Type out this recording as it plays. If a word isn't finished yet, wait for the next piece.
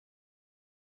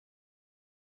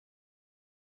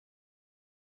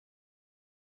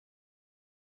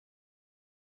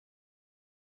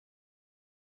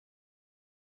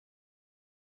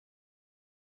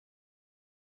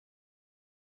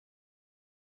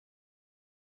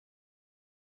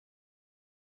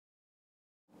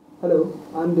Hello,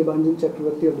 I'm Debanjan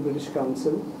Chakravarti of the British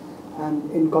Council,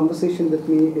 and in conversation with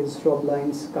me is Rob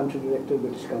Lynes, Country Director,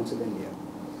 British Council India.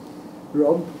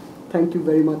 Rob, thank you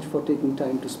very much for taking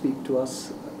time to speak to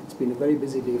us. It's been a very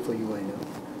busy day for you, I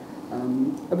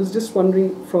know. I was just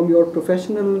wondering, from your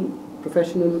professional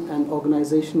and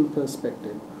organizational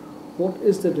perspective, what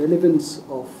is the relevance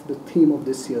of the theme of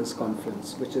this year's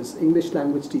conference, which is English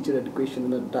language teacher education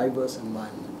in a diverse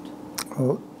environment?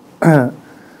 Well,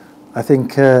 I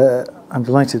think I'm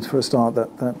delighted for a start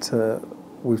that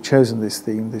we've chosen this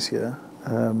theme this year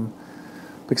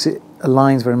because it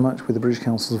aligns very much with the British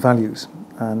Council's values,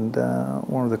 and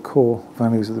one of the core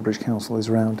values of the British Council is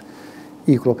around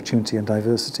equal opportunity and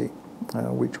diversity,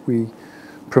 which we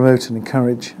promote and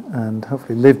encourage and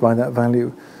hopefully live by that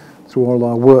value through all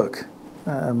our work.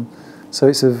 So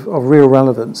it's of real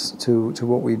relevance to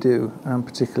what we do, and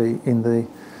particularly in the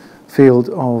field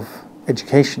of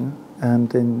education,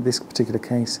 and in this particular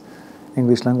case,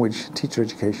 English language teacher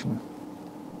education.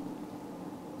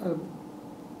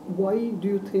 Why do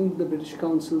you think the British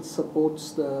Council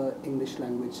supports the English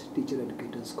language teacher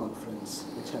educators conference,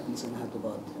 which happens in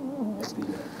Hyderabad every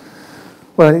year?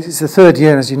 Well, it's the third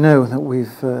year, as you know, that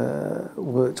we've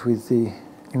worked with the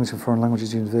English and Foreign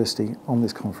Languages University on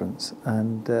this conference,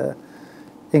 and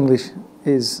English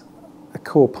is a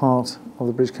core part of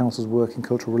the British Council's work in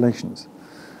cultural relations.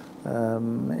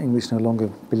 English no longer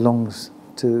belongs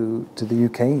to the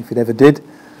UK, if it ever did,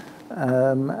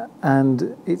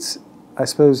 and it's, I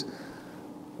suppose,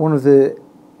 one of the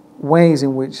ways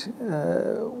in which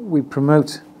we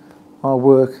promote our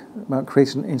work about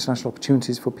creating international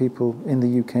opportunities for people in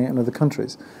the UK and other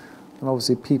countries. And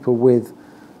obviously people with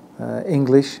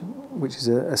English, which is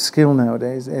a skill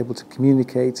nowadays, able to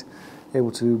communicate,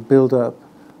 able to build up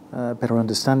better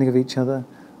understanding of each other,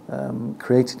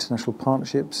 create international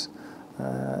partnerships,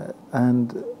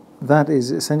 and that is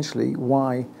essentially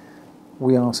why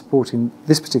we are supporting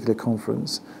this particular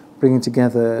conference, bringing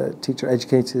together teacher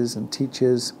educators and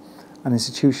teachers and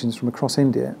institutions from across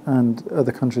India and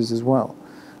other countries as well.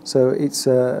 So it's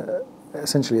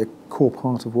essentially a core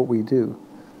part of what we do,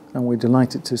 and we're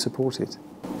delighted to support it.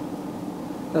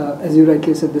 As you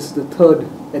rightly said, this is the third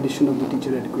edition of the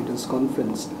Teacher Educators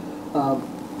Conference.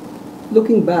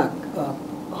 Looking back,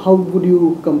 how would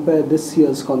you compare this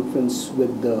year's conference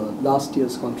with the last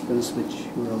year's conference, which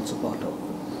you were also part of?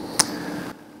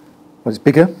 Well, it's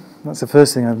bigger. That's the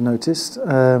first thing I've noticed.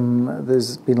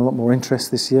 There's been a lot more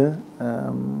interest this year.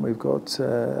 We've got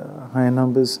higher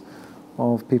numbers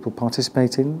of people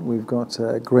participating. We've got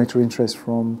greater interest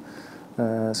from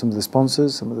some of the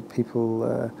sponsors, some of the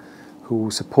people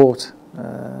who support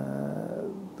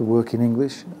the work in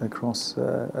English across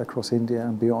India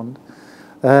and beyond.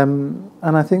 And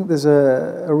I think there's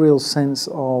a real sense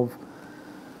of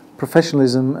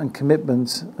professionalism and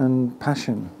commitment and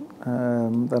passion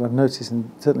that I've noticed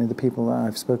in certainly the people that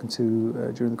I've spoken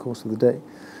to during the course of the day.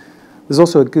 There's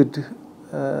also a good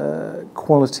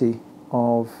quality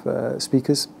of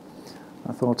speakers.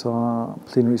 I thought our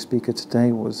plenary speaker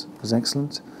today was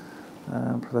excellent,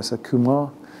 Professor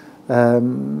Kumar.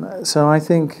 So I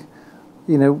think,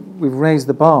 you know, we've raised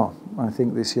the bar, I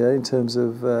think, this year in terms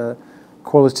of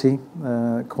quality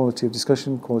of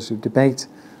discussion, quality of debate,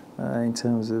 in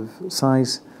terms of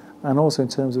size, and also in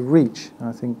terms of reach.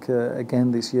 I think,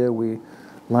 again, this year we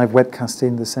live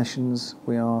webcasting the sessions.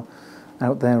 We are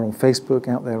out there on Facebook,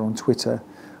 out there on Twitter.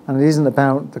 And it isn't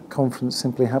about the conference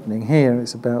simply happening here.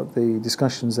 It's about the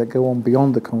discussions that go on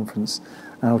beyond the conference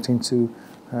out into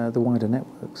the wider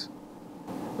networks.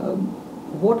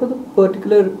 What are the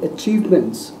particular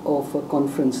achievements of a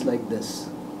conference like this,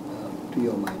 to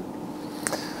your mind?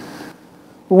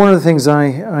 Well, one of the things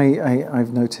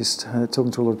I've noticed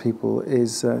talking to a lot of people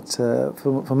is that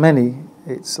for many,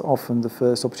 it's often the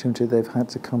first opportunity they've had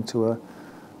to come to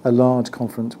a large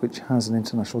conference which has an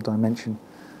international dimension,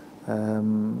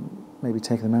 maybe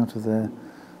taking them out of their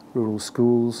rural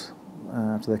schools,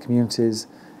 out of their communities,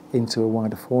 into a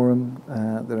wider forum.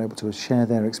 They're able to share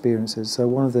their experiences. So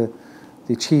one of the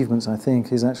achievements, I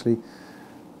think, is actually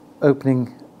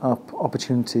opening up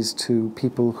opportunities to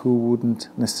people who wouldn't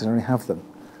necessarily have them.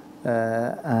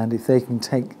 And if they can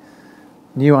take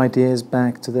new ideas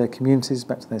back to their communities,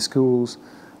 back to their schools,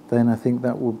 then I think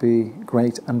that will be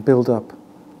great, and build up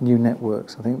new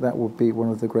networks. I think that would be one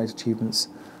of the great achievements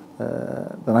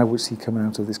that I would see coming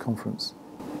out of this conference.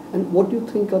 And what do you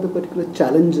think are the particular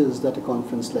challenges that a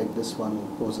conference like this one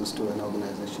poses to an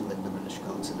organisation like the British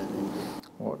Council in India?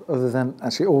 Well, other than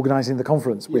actually organising the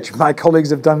conference, which my colleagues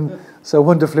have done so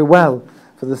wonderfully well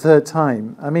for the third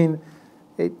time. I mean,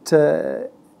 it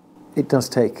does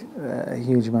take a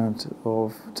huge amount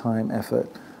of time, effort,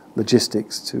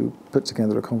 logistics to put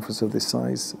together a conference of this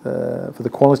size for the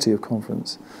quality of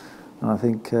conference. And I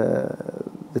think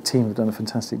the team have done a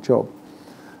fantastic job.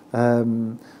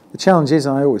 The challenge is,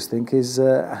 I always think, is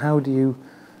how do you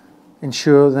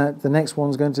ensure that the next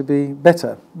one's going to be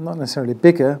better? Not necessarily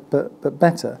bigger, but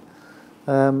better.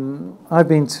 I've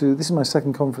been to, this is my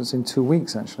second conference in 2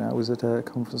 weeks actually. I was at a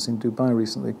conference in Dubai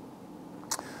recently.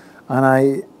 And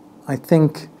I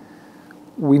think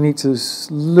we need to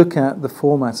look at the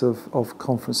format of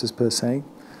conferences per se.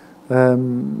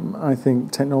 I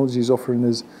think technology is offering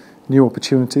us new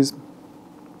opportunities.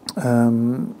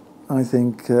 I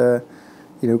think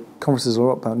conferences are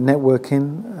about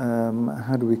networking.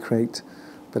 How do we create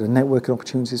better networking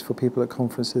opportunities for people at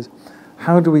conferences?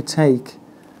 How do we take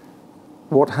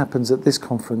what happens at this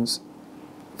conference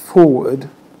forward,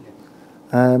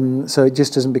 so it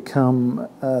just doesn't become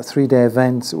a 3-day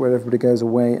event where everybody goes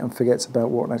away and forgets about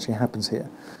what actually happens here.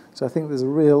 So I think there's a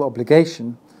real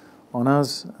obligation on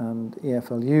us and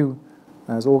EFLU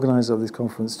as organisers of this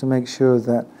conference to make sure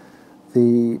that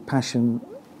the passion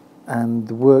and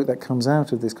the work that comes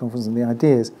out of this conference and the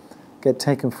ideas get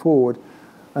taken forward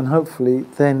and hopefully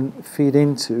then feed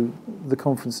into the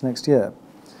conference next year.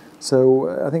 So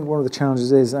I think one of the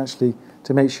challenges is actually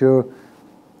to make sure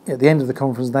at the end of the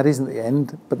conference that isn't the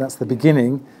end, but that's the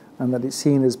beginning, and that it's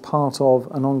seen as part of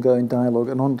an ongoing dialogue,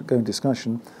 an ongoing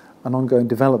discussion, an ongoing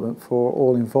development for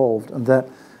all involved, and that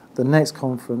the next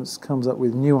conference comes up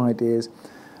with new ideas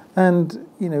and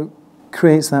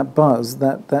creates that buzz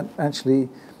that actually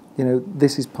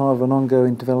this is part of an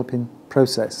ongoing developing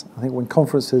process. I think when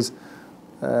conferences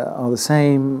are the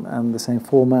same and the same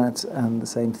format and the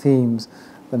same themes,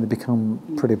 then they become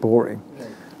pretty boring. Right.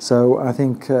 So I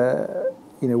think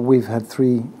we've had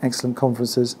 3 excellent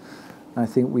conferences. I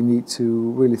think we need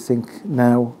to really think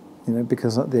now,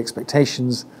 because the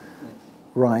expectations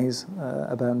rise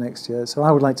about next year. So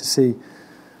I would like to see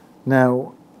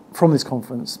now from this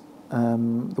conference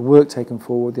the work taken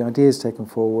forward, the ideas taken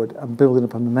forward, and building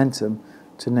up a momentum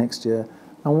to next year.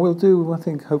 And we'll do, I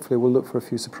think, hopefully we'll look for a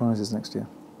few surprises next year.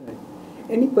 Right.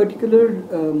 Any particular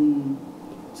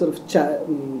sort of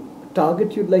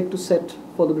target you'd like to set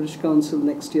for the British Council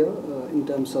next year in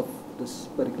terms of this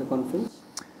particular conference?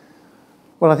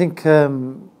 Well, I think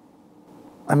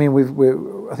I think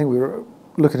we're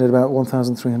looking at about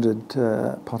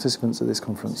 1,300 participants at this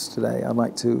conference today. I'd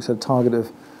like to set a target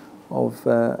of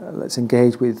let's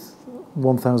engage with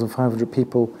 1,500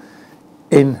 people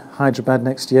in Hyderabad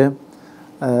next year.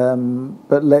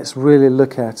 But let's really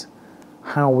look at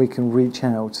how we can reach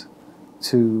out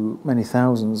to many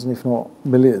thousands, and if not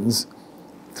millions,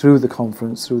 through the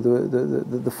conference, through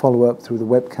the follow-up, through the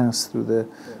webcast, through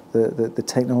the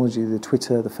technology, the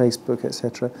Twitter, the Facebook,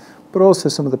 etc. But also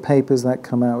some of the papers that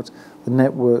come out, the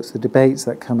networks, the debates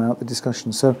that come out, the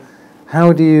discussions. So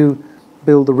how do you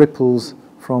build the ripples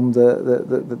from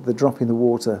the drop in the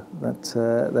water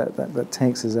that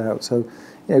takes us out? So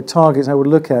targets, I would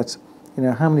look at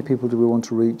how many people do we want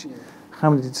to reach,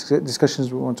 how many discussions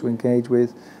do we want to engage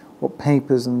with, what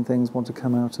papers and things want to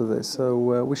come out of this.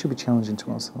 So we should be challenging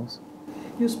to ourselves.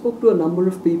 You spoke to a number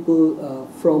of people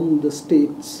from the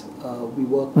states we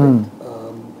work with.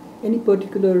 Any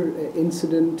particular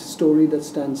incident, story that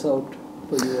stands out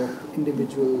for your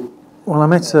individual? Well, I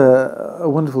met a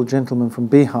wonderful gentleman from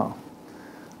Bihar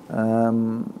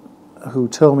who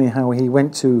told me how he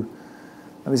went to,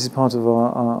 and this is part of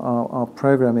our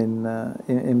program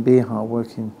in Bihar,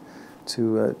 working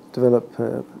to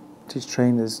teach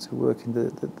trainers to work in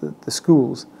the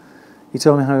schools. He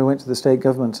told me how he went to the state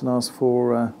government and asked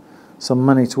for some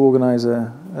money to organise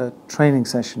a training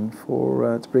session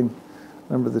to bring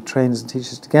a number of the trainers and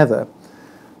teachers together,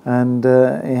 and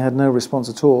he had no response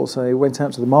at all. So he went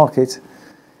out to the market,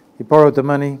 he borrowed the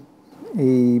money,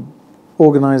 he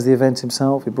organised the event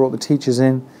himself, he brought the teachers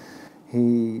in,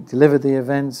 he delivered the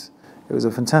event. It was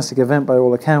a fantastic event by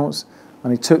all accounts,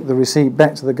 and he took the receipt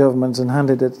back to the government and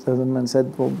handed it to them and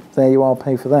said, well, there you are,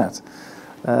 pay for that.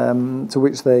 To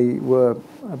which they were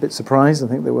a bit surprised. I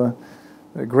think they were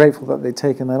grateful that they'd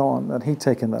taken that on, that he'd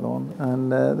taken that on,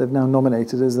 and they've now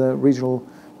nominated as the regional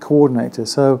coordinator.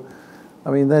 So,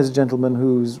 I mean, there's a gentleman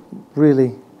who's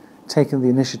really taken the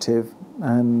initiative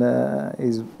and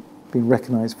is being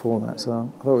recognised for that.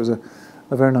 So I thought it was a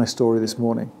very nice story this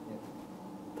morning.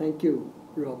 Thank you,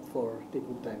 Rob, for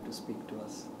taking time to speak to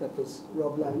us. That was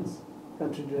Rob Lynes,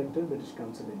 Country Director, British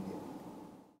Council India.